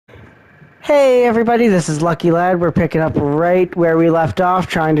Hey everybody, this is Lucky Lad. We're picking up right where we left off,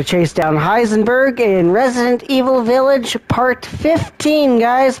 trying to chase down Heisenberg in Resident Evil Village Part 15,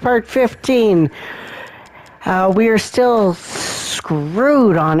 guys. Part 15. We are still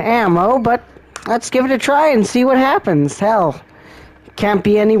screwed on ammo, but let's give it a try and see what happens. Hell, can't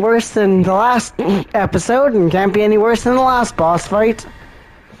be any worse than the last episode, and can't be any worse than the last boss fight.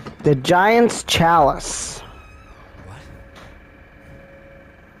 The Giant's Chalice.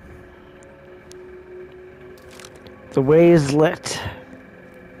 The way is lit.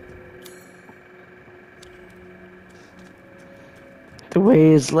 The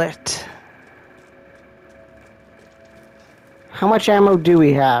way is lit. How much ammo do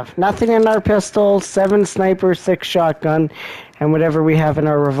we have? Nothing in our pistol, 7 sniper, 6 shotgun, and whatever we have in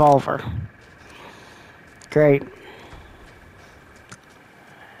our revolver. Great.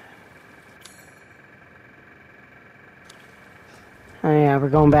 Oh yeah, we're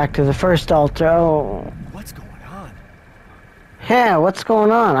going back to the first altar. Oh. What's going on? Yeah, what's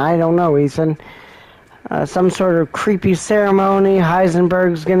going on? I don't know, Ethan. Some sort of creepy ceremony.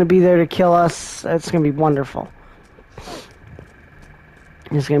 Heisenberg's gonna be there to kill us. It's gonna be wonderful.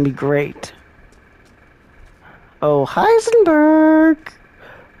 It's gonna be great. Oh, Heisenberg!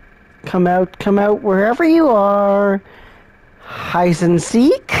 Come out, wherever you are.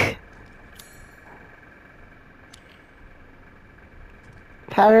 Heisenseek?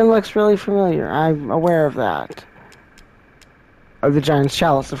 Pattern looks really familiar. I'm aware of that. Oh, the Giant's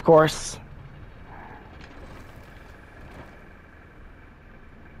Chalice, of course.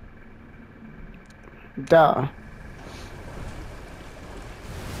 Duh.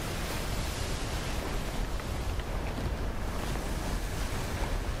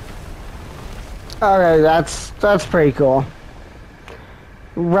 Alright, that's pretty cool.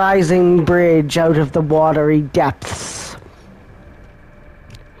 Rising bridge out of the watery depths.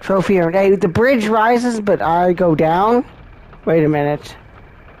 Trophy earned. Hey, the bridge rises, but I go down? Wait a minute.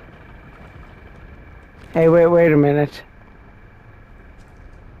 Hey, wait a minute.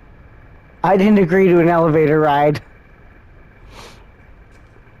 I didn't agree to an elevator ride.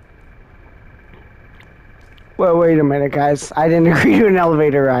 Well, wait a minute, guys. I didn't agree to an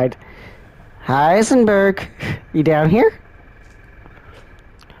elevator ride. Heisenberg, you down here?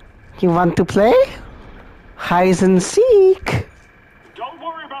 You want to play? Heisenseek. Don't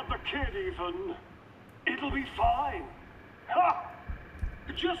worry about the kid, Ethan. It'll be fine. Ha!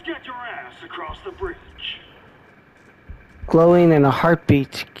 Just get your ass across the bridge. Glowing in a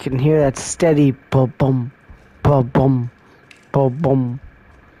heartbeat. You can hear that steady ba-bum, ba-bum, ba-bum.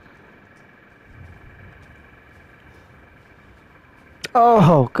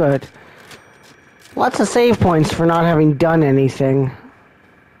 Oh, good. Lots of save points for not having done anything.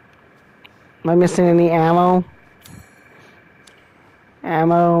 Am I missing any ammo?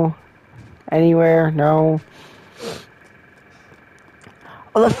 Ammo? Anywhere? No.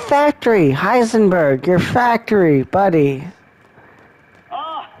 Oh, the factory! Heisenberg, your factory, buddy.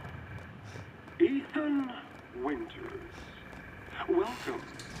 Ah! Ethan Winters. Welcome.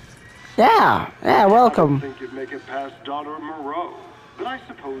 Yeah, I welcome. don't think you'd make it past Daughter Moreau, but I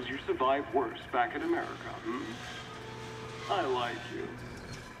suppose you survived worse back in America, hmm? I like you.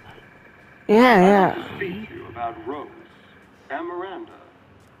 Yeah. I want to speak to you about Rose and Miranda.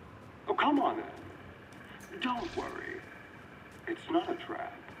 Oh, come on in. Don't worry. It's not a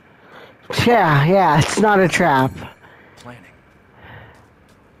trap. Yeah, it's not a trap. Planning.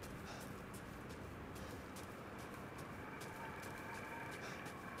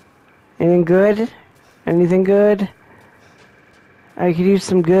 Anything good? Anything good? I could use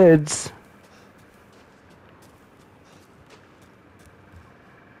some goods.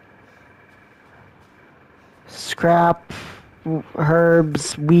 Scrap,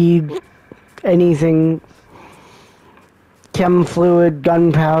 herbs, weed, anything. Chem fluid,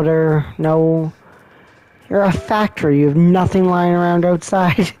 gunpowder. No. You're a factory. You have nothing lying around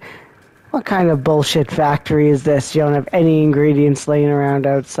outside. What kind of bullshit factory is this? You don't have any ingredients laying around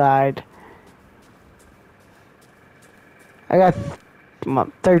outside. I got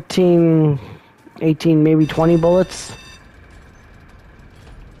 13, 18, maybe 20 bullets.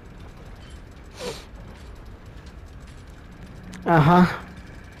 Uh-huh.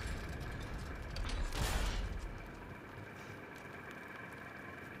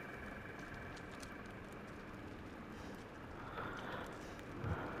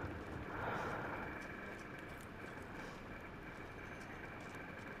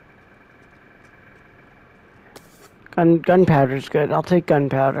 Gunpowder's good. I'll take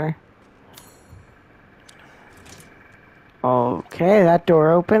gunpowder. Okay, that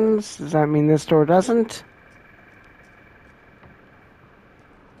door opens. Does that mean this door doesn't?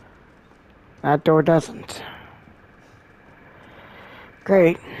 That door doesn't.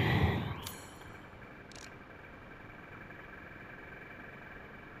 Great.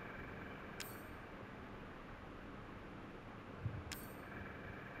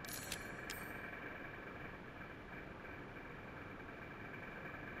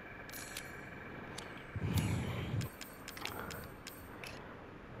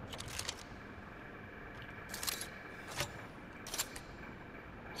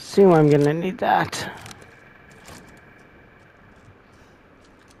 Soon I'm gonna need that.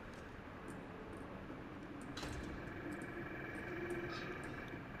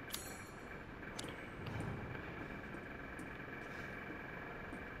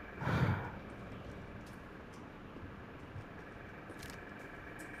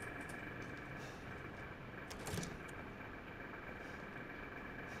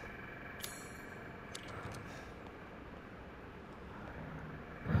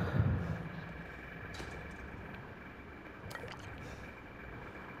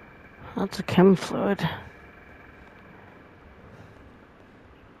 That's a chem fluid.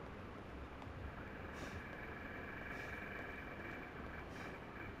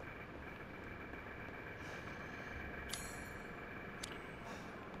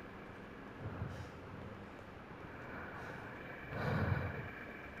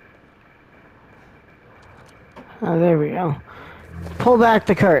 Oh, there we go. Pull back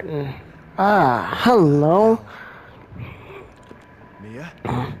the curtain. Ah, hello. Mia?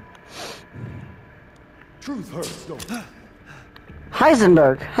 Truth hurts, don't it?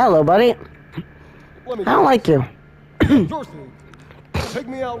 Heisenberg. Hello, buddy. Let me I don't like you. your thing. Take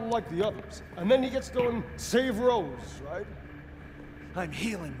me out like the others, and then he gets to go and save Rose, right? I'm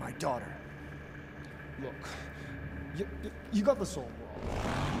healing my daughter. Look, you got this all wrong.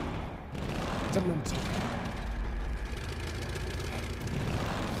 Tell me what I'm talking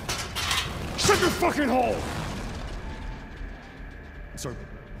about. Shut your fucking hole! Sorry.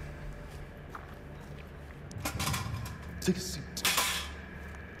 Take a seat.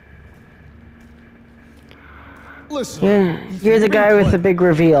 Listen. Yeah, you're the guy with the big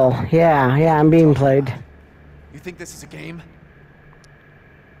reveal. Yeah, I'm being played. You think this is a game?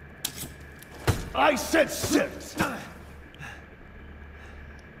 I said sit!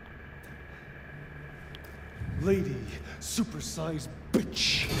 Lady, supersized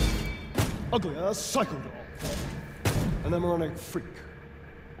bitch. Ugly ass psycho doll. An embryonic freak.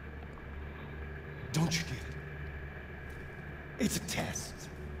 Don't you get it? It's a test.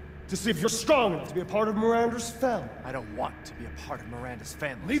 To see if you're strong enough to be a part of Miranda's family. I don't want to be a part of Miranda's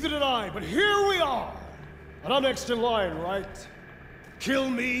family. Neither did I, but here we are. And I'm next in line, right? Kill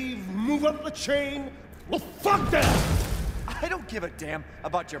me, move up the chain. Well, fuck that! I don't give a damn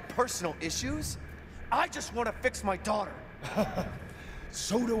about your personal issues. I just want to fix my daughter.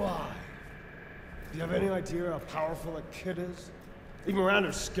 So do I. Do you have any idea how powerful that kid is? Even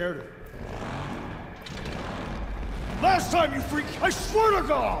Miranda's scared of her. Last time, you freak, I swear to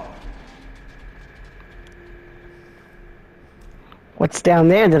God! What's down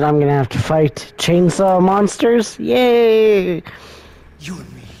there that I'm gonna have to fight? Chainsaw monsters? Yay! You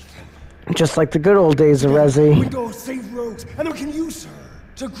and me. Just like the good old days of Resi. We go save Rose, and we can use her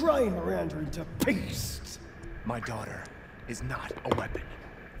to grind Miranda into paste. My daughter is not a weapon.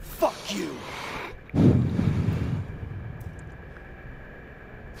 Fuck you!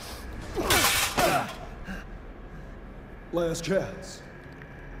 Last chance.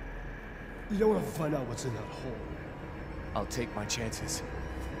 You don't have to find out what's in that hole. I'll take my chances.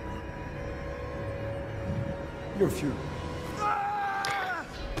 You're futile.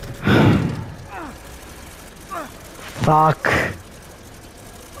 Fuck.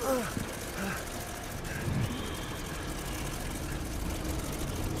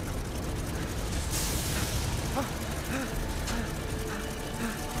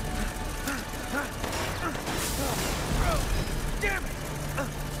 Damn it!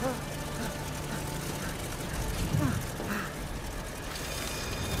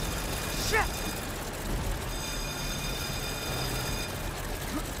 Shit!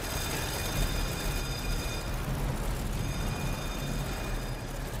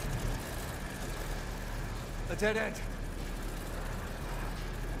 A dead end.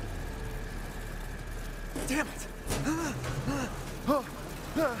 Damn it!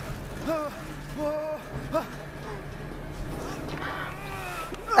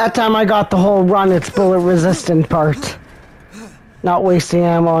 That time I got the whole run, it's bullet resistant part. Not wasting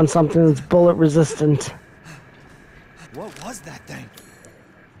ammo on something that's bullet resistant. What was that thing?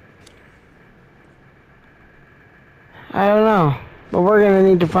 I don't know. But we're gonna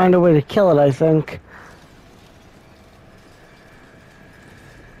need to find a way to kill it, I think.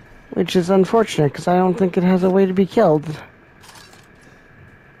 which is unfortunate because I don't think it has a way to be killed.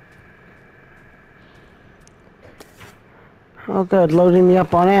 Oh good, loading me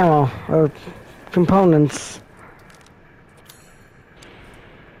up on ammo, or components.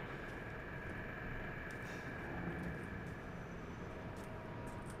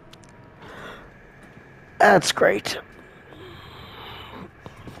 That's great.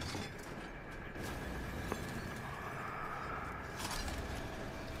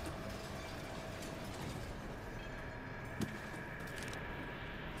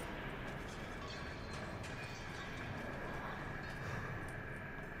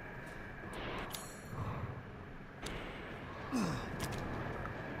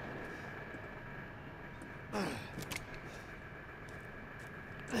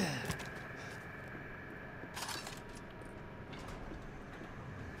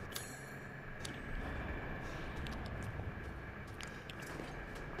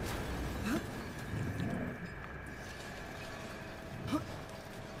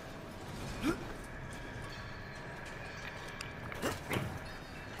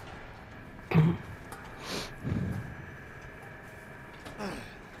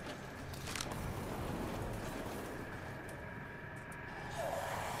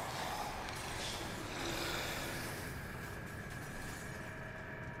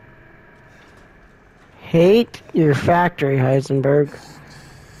 Hate your factory, Heisenberg.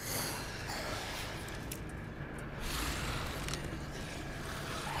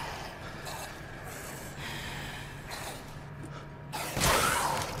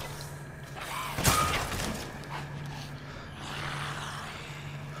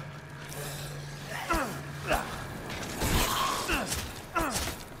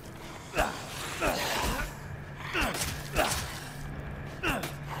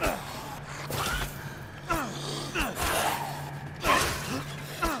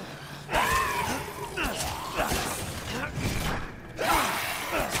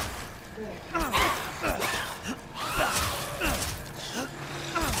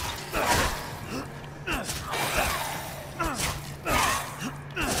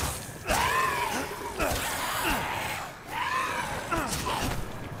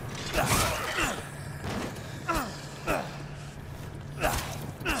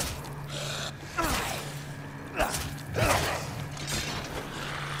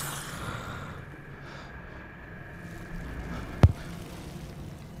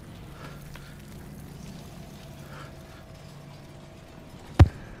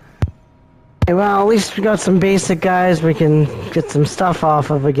 Well, at least we got some basic guys we can get some stuff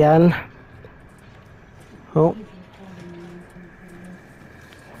off of again. Oh.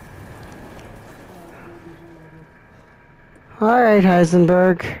 Alright,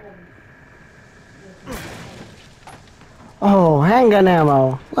 Heisenberg. Oh, handgun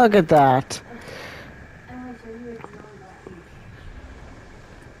ammo. Look at that.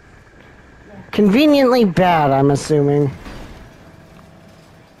 Conveniently bad, I'm assuming.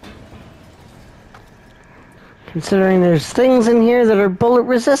 Considering there's things in here that are bullet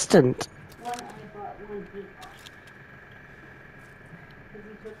resistant.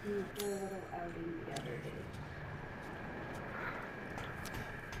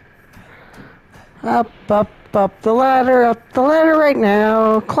 Up the ladder right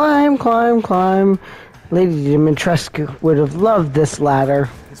now. Climb, climb, climb. Lady Dimitrescu would have loved this ladder.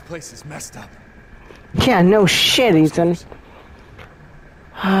 This place is messed up. Yeah, no shit, Ethan.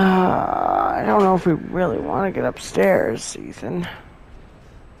 I don't know if we really want to get upstairs, Ethan.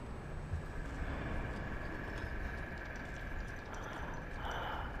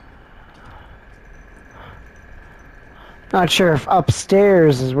 Not sure if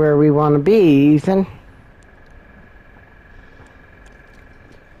upstairs is where we want to be, Ethan.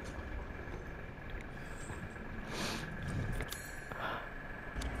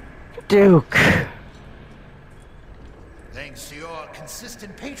 Duke. Thanks to your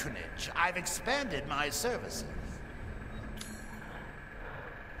consistent patronage, I've expanded my services.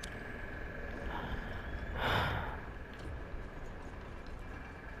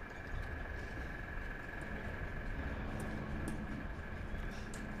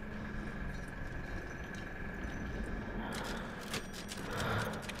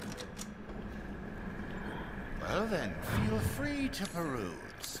 Well then, feel free to peruse.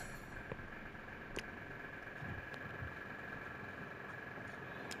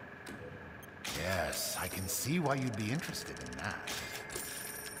 Yes, I can see why you'd be interested in that.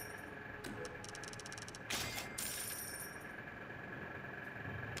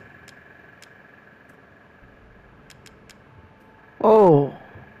 Oh.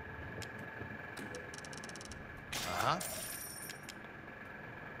 Uh-huh.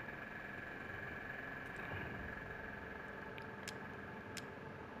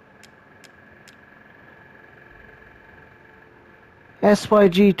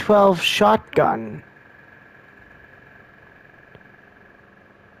 SYG-12 shotgun.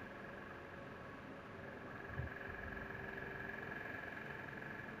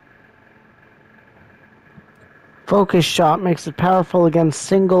 Focus shot makes it powerful against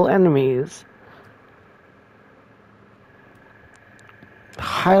single enemies.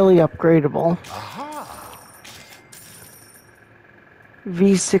 Highly upgradable.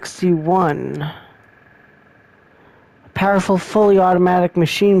 V61. Powerful fully automatic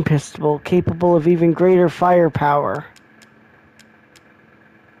machine pistol capable of even greater firepower.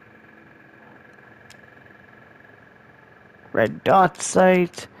 Red dot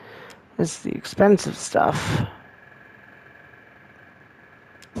sight. This is the expensive stuff.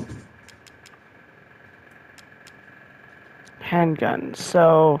 Handguns.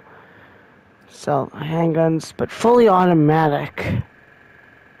 So sell handguns, but fully automatic.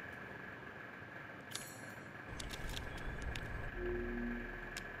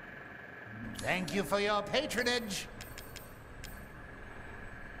 Thank you for your patronage.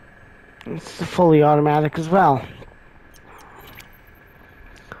 It's fully automatic as well.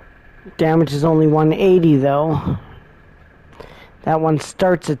 Damage is only 180 though. That one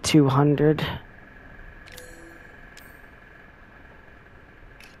starts at 200.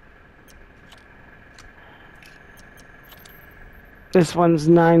 This one's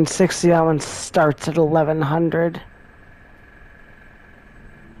 960, that one starts at 1100.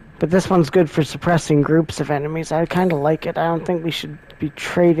 But this one's good for suppressing groups of enemies. I kind of like it. I don't think we should be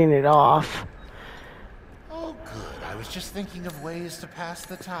trading it off. Oh, good. I was just thinking of ways to pass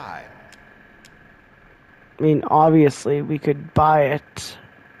the time. I mean, obviously, we could buy it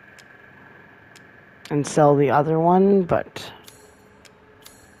and sell the other one, but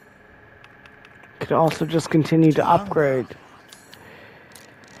could also just continue to upgrade.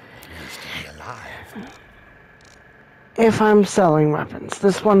 If I'm selling weapons,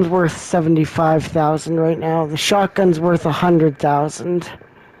 this one's worth 75,000 right now. The shotgun's worth 100,000.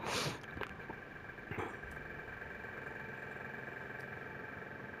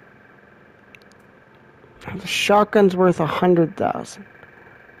 The shotgun's worth 100,000.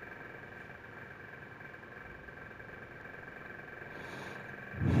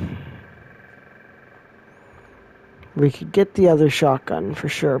 We could get the other shotgun for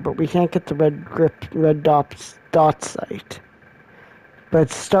sure, but we can't get the red dot sight. But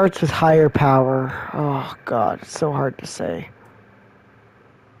it starts with higher power. Oh god, it's so hard to say.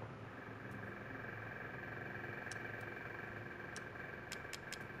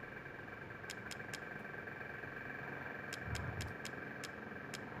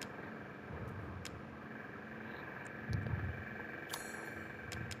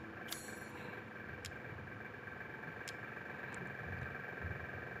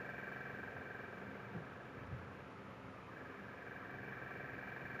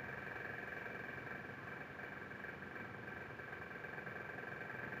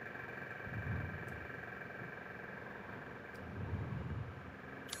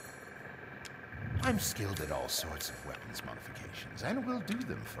 I'm skilled at all sorts of weapons modifications, and will do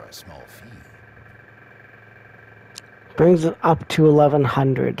them for a small fee. Brings it up to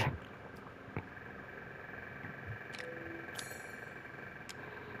 1100.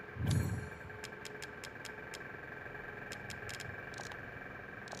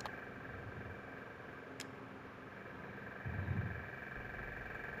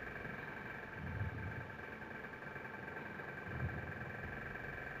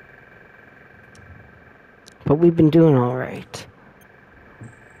 But we've been doing all right.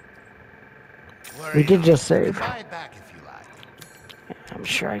 We did just save. Buy it back if you like. I'm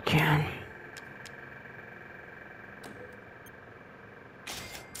sure I can.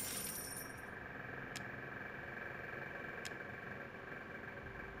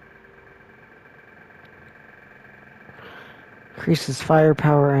 Increases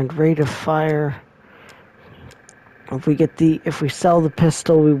firepower and rate of fire. If we sell the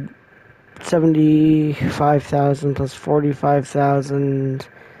pistol, we 75,000 plus 45,000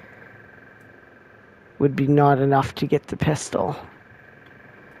 would be not enough to get the pistol.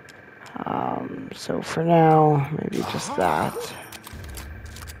 So for now, maybe just that.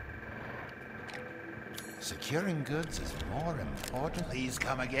 Securing goods is more important. Please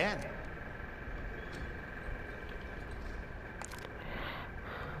come again.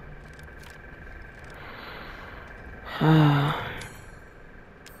 You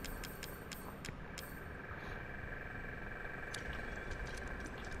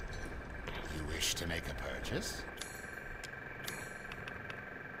wish to make a purchase?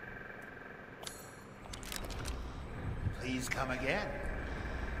 Please come again.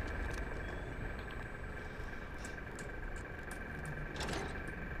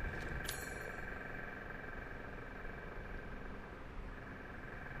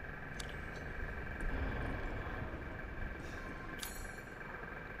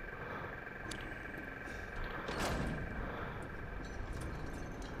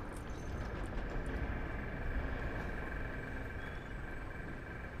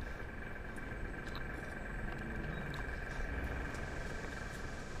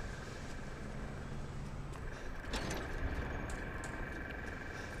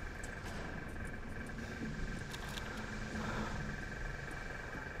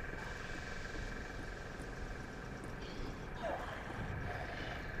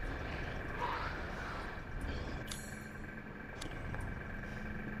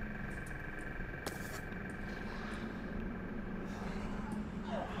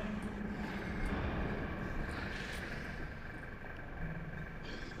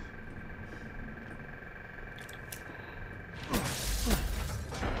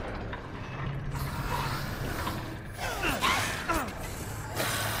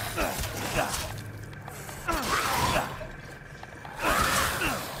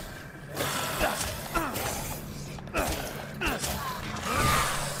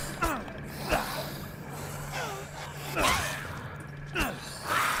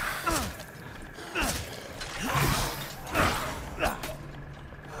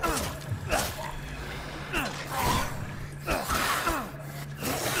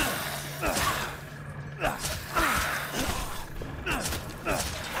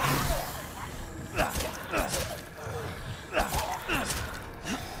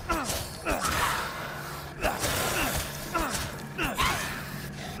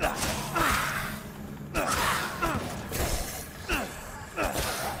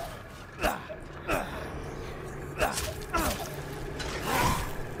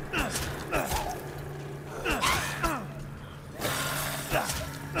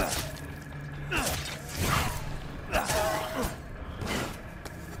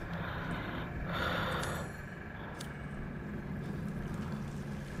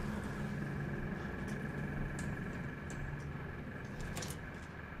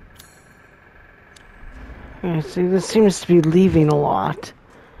 Okay, see, this seems to be leaving a lot.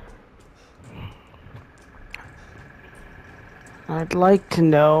 I'd like to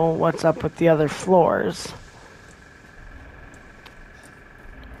know what's up with the other floors.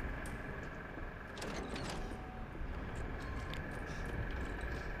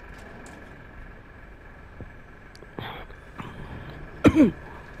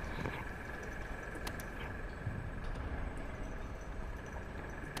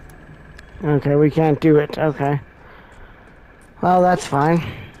 Okay, we can't do it. Okay. Well, that's fine.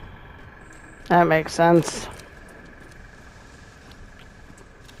 That makes sense.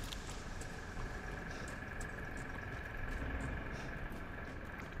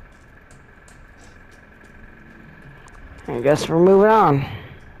 I guess we're moving on.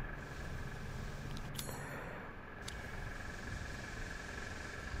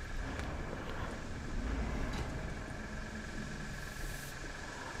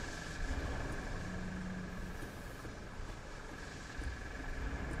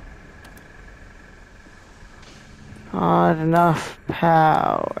 Not enough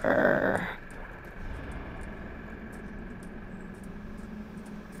power.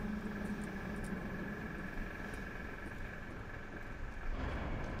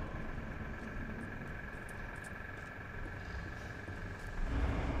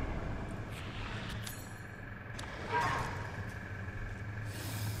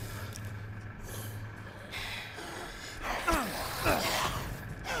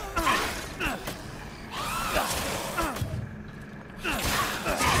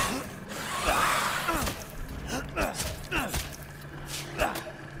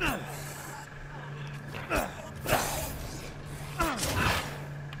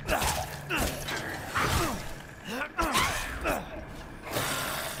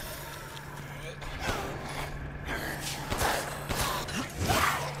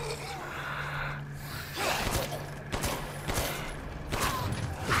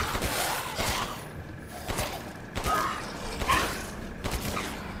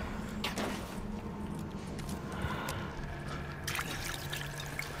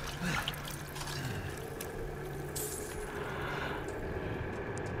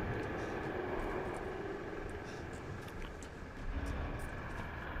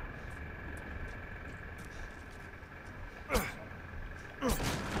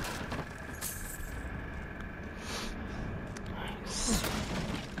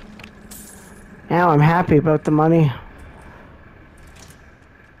 Now I'm happy about the money.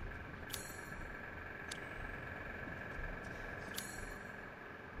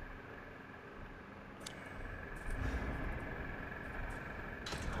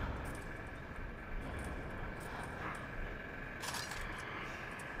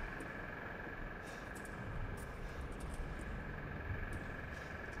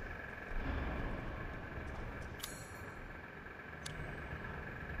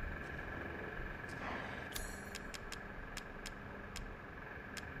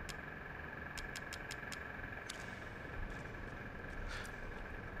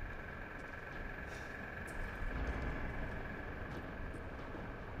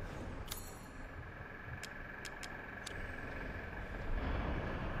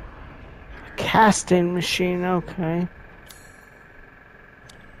 Casting machine, okay.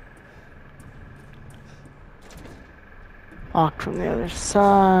 Locked from the other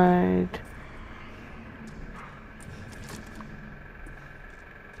side.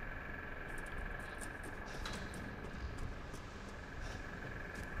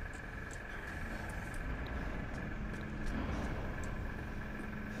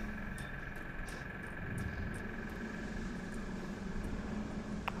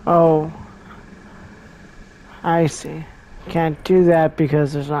 Oh. I see. Can't do that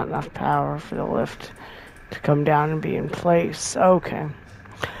because there's not enough power for the lift to come down and be in place. Okay.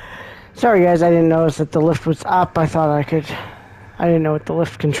 Sorry guys, I didn't notice that the lift was up. I didn't know what the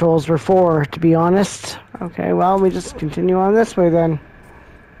lift controls were for, to be honest. Okay, well, we just continue on this way then.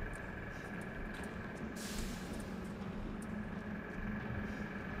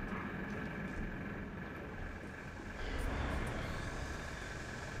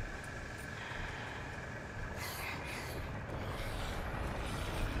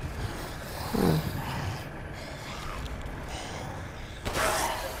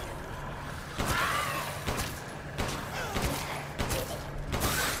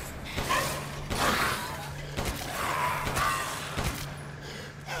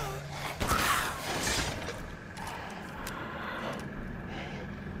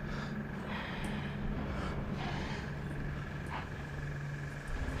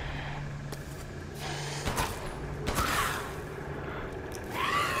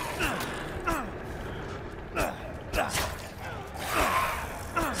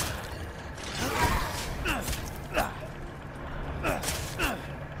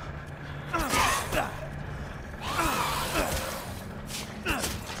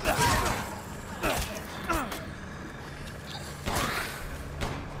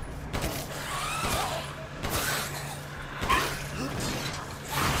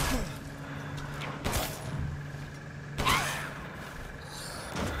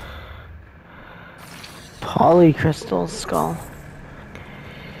 Poly crystal skull.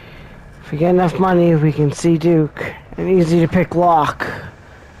 If we get enough money, we can see Duke. An easy to pick lock.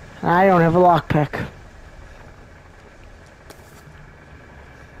 And I don't have a lock pick.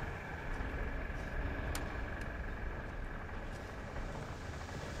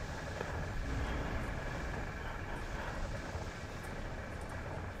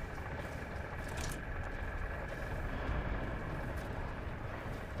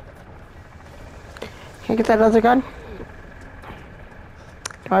 Can I get that other gun? Do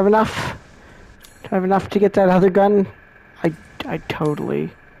I have enough? Do I have enough to get that other gun? I totally...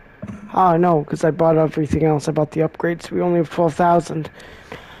 Oh, no, because I bought everything else. I bought the upgrades. We only have 12,000.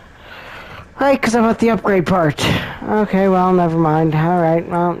 Right, because I bought the upgrade part. Okay, well, never mind. Alright,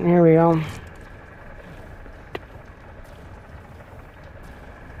 well, here we go.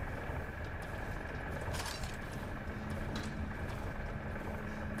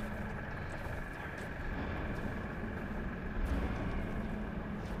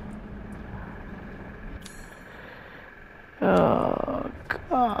 Oh,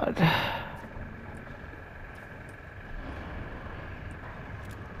 God.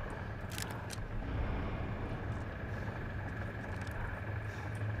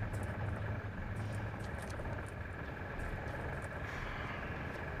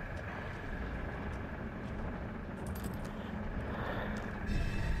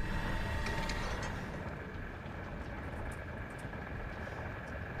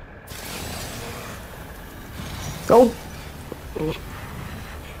 Oh!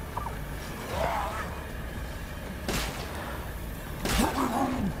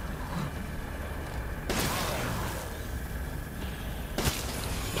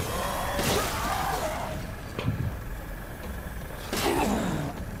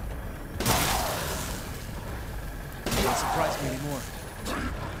 Don't surprise me anymore.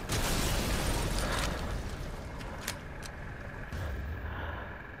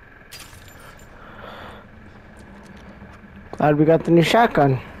 Glad we got the new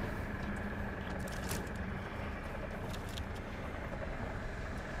shotgun.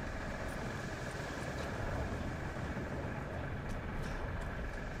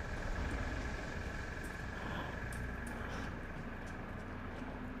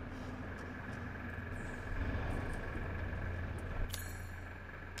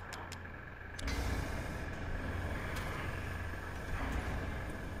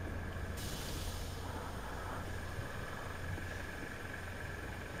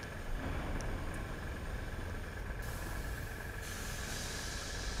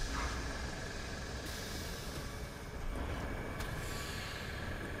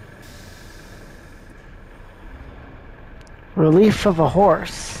 Relief of a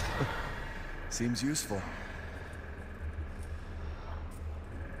horse. Seems useful.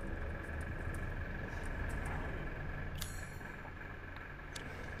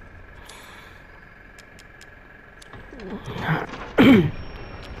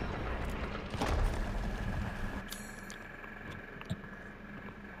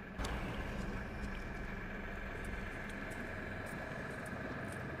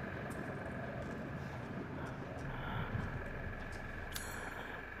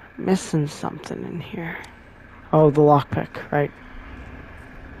 Missing something in here. Oh, the lockpick, right.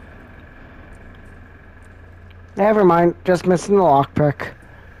 Never mind, just missing the lockpick.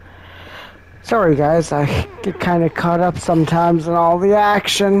 Sorry guys, I get kind of caught up sometimes in all the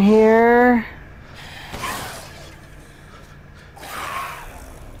action here.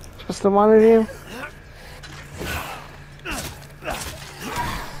 Just the one of you?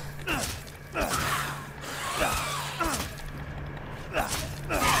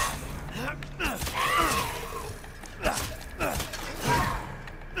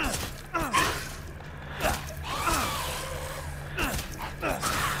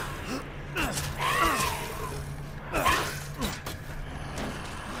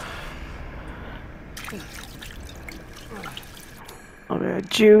 Okay,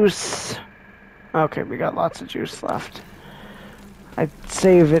 juice. Okay, we got lots of juice left. I'd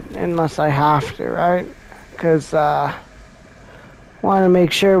save it unless I have to, right? Because, want to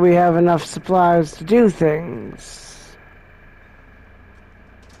make sure we have enough supplies to do things.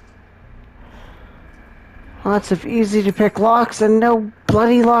 Lots of easy to pick locks and no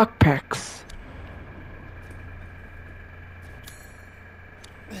bloody lock picks.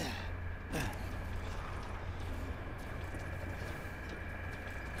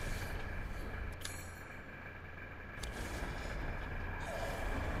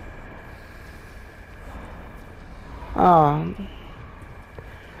 Oh,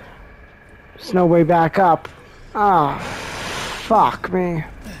 there's no way back up. Oh, fuck me.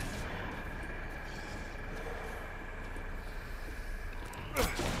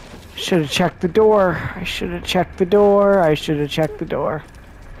 Should have checked the door. I should have checked the door. I should have checked the door.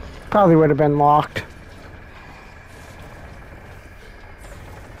 Probably would have been locked.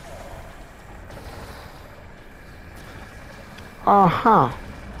 Uh-huh.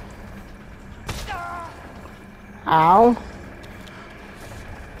 Ow.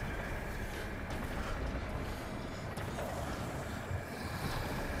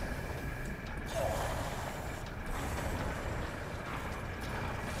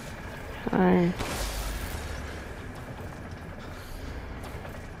 I...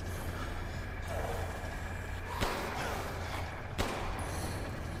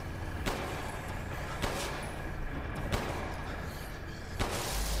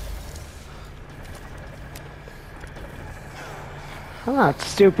 I'm not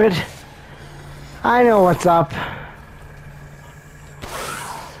stupid. I know what's up.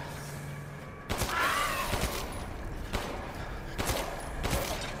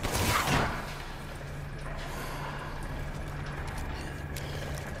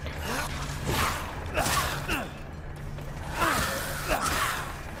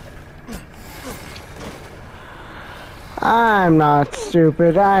 I'm not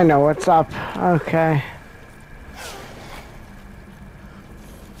stupid. I know what's up. Okay.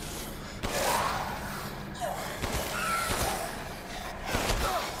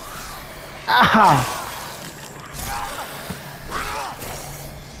 Aha!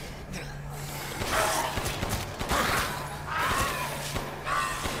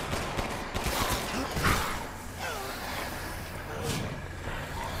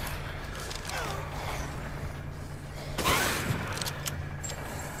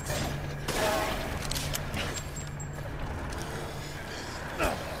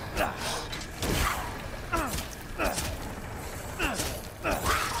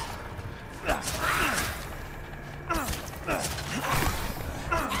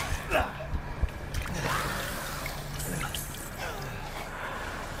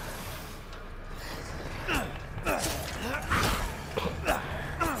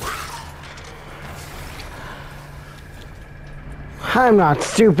 I'm not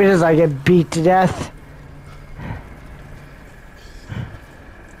stupid as I get beat to death.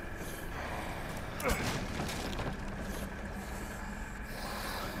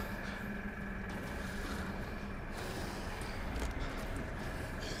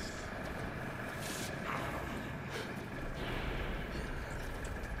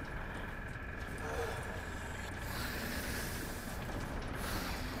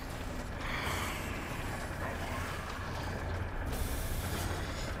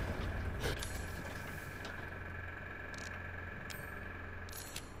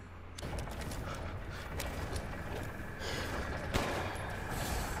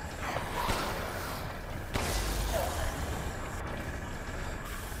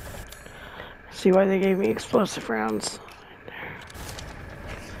 See why they gave me explosive rounds.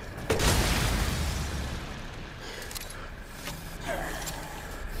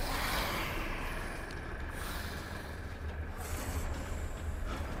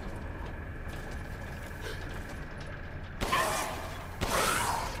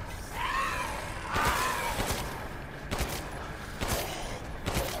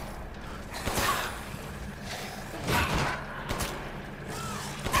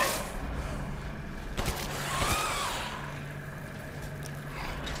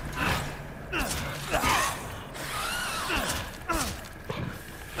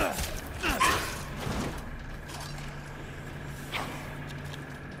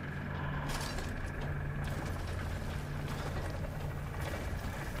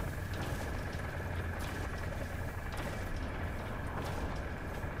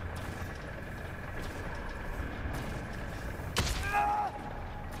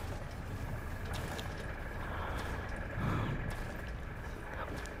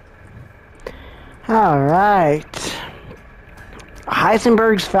 Alright.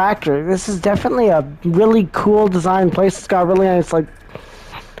 Heisenberg's Factory. This is definitely a really cool design place. It's got really nice, like,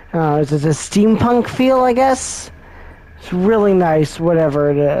 it's a steampunk feel, I guess. It's really nice,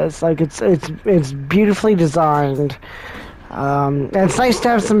 whatever it is. Like, it's beautifully designed. And it's nice to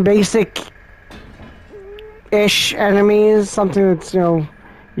have some basic-ish enemies. Something that's, you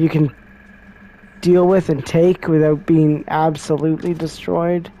can deal with and take without being absolutely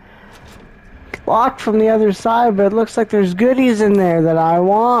destroyed. Locked from the other side, but it looks like there's goodies in there that I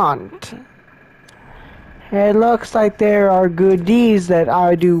want. It looks like there are goodies that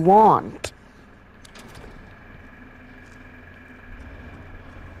I do want.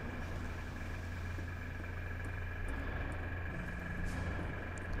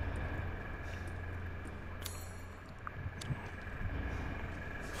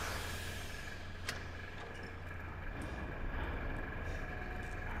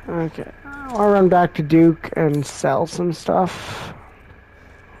 Okay, I'll run back to Duke and sell some stuff.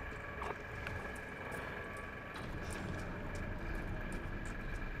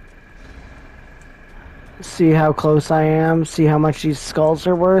 See how close I am, see how much these skulls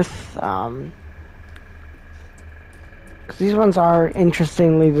are worth. 'Cause these ones are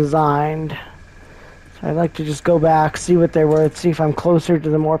interestingly designed. So I'd like to just go back, see what they're worth, see if I'm closer to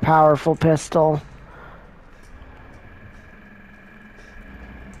the more powerful pistol.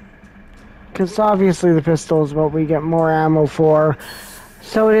 Because obviously the pistol is what we get more ammo for.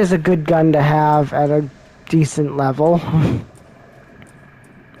 So it is a good gun to have at a decent level.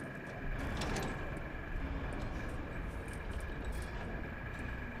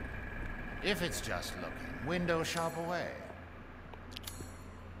 If it's just looking, window shop away.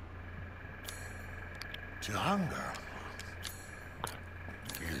 To hunger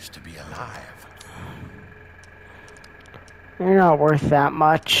is to be alive. They're not worth that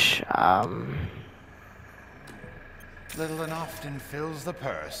much. Little and often fills the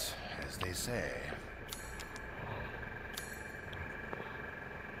purse, as they say.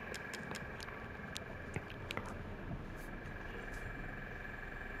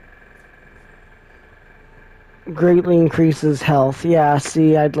 Greatly increases health. Yeah,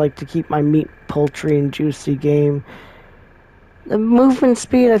 see, I'd like to keep my meat, poultry, and juicy game. The movement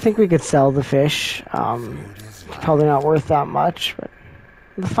speed, I think we could sell the fish. Probably not worth that much, but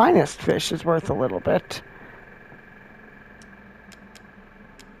the finest fish is worth a little bit.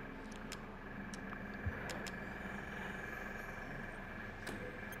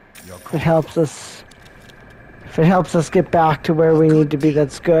 If it helps us get back to where we need to be,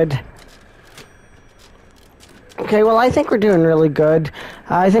 that's good. Okay, well, I think we're doing really good.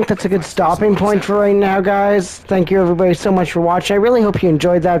 I think that's a good stopping point for right now, guys. Thank you, everybody, so much for watching. I really hope you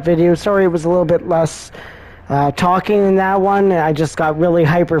enjoyed that video. Sorry it was a little bit less talking in that one. I just got really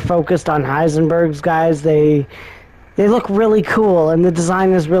hyper-focused on Heisenberg's, guys. They look really cool, and the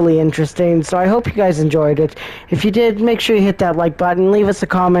design is really interesting, so I hope you guys enjoyed it. If you did, make sure you hit that like button, leave us a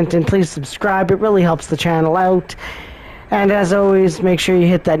comment, and please subscribe. It really helps the channel out. And as always, make sure you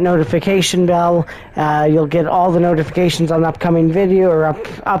hit that notification bell. You'll get all the notifications on upcoming video or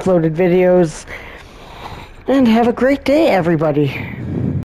uploaded videos. And have a great day, everybody.